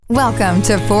Welcome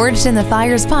to Forged in the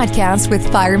Fires podcast with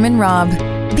Fireman Rob.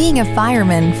 Being a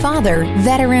fireman, father,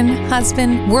 veteran,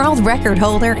 husband, world record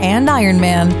holder, and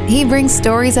Ironman, he brings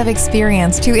stories of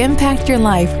experience to impact your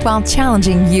life while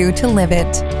challenging you to live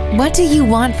it. What do you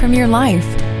want from your life?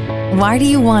 Why do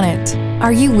you want it?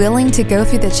 Are you willing to go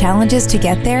through the challenges to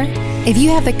get there? If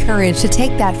you have the courage to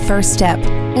take that first step,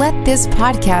 let this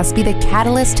podcast be the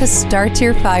catalyst to start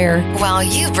your fire, while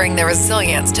you bring the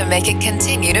resilience to make it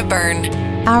continue to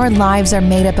burn. Our lives are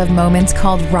made up of moments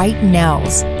called right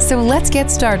nows. So let's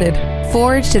get started.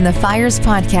 Forged in the Fires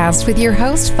podcast with your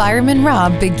host, Fireman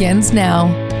Rob, begins now.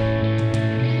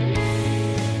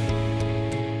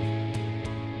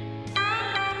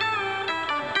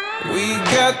 We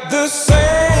got the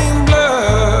same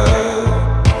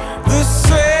blood, the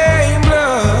same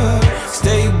blood.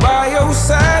 Stay by your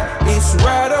side, it's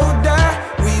ride or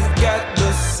die. We've got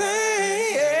the same.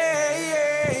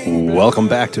 Welcome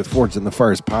back to Forged in the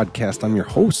Fires podcast. I'm your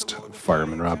host,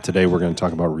 Fireman Rob. Today we're going to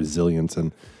talk about resilience,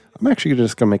 and I'm actually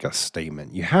just going to make a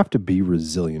statement. You have to be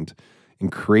resilient in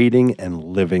creating and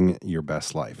living your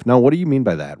best life. Now, what do you mean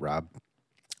by that, Rob?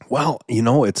 Well,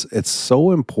 it's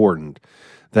so important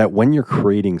that when you're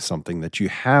creating something that you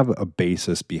have a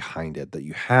basis behind it, that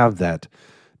you have that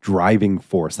driving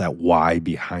force, that why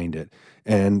behind it.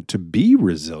 And to be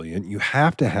resilient, you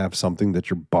have to have something that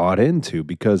you're bought into,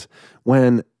 because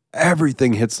when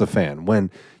everything hits the fan,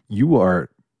 when you are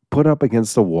put up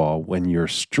against the wall, when you're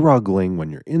struggling, when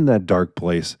you're in that dark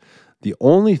place, the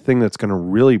only thing that's going to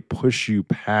really push you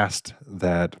past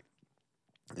that,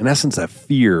 in essence, that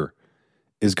fear,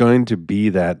 is going to be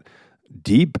that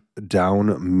deep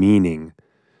down meaning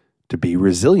to be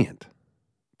resilient.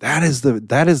 That is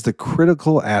the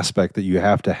critical aspect that you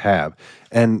have to have.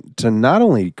 And to not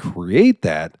only create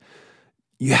that,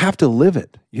 you have to live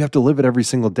it. You have to live it every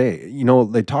single day. You know,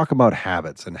 they talk about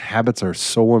habits, and habits are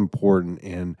so important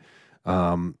in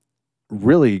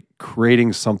really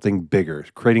creating something bigger,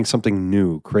 creating something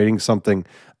new, creating something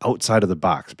outside of the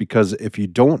box. Because if you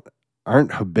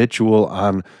aren't habitual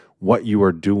on what you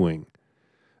are doing,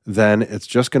 then it's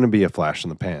just going to be a flash in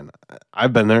the pan.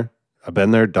 I've been there,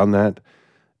 done that.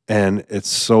 And it's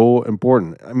so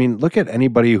important. I mean, look at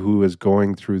anybody who is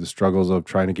going through the struggles of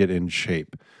trying to get in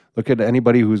shape. Look at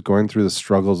anybody who's going through the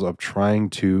struggles of trying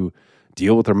to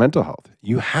deal with their mental health.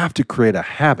 You have to create a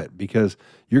habit, because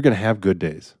you're going to have good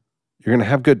days. You're going to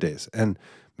have good days. And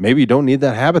maybe you don't need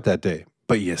that habit that day,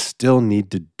 but you still need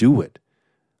to do it.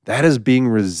 That is being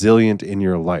resilient in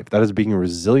your life. That is being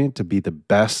resilient to be the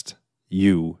best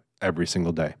you every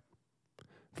single day.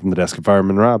 From the desk of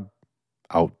Fireman Rob,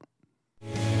 out.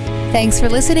 Thanks for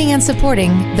listening and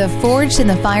supporting the Forged in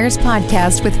the Fires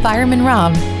podcast with Fireman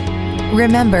Rob.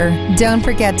 Remember, don't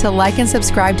forget to like and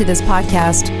subscribe to this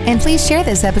podcast, and please share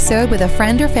this episode with a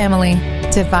friend or family.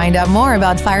 To find out more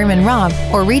about Fireman Rob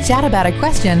or reach out about a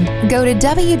question, go to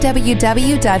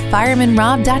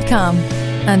www.firemanrob.com.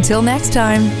 Until next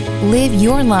time, live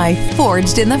your life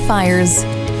forged in the fires.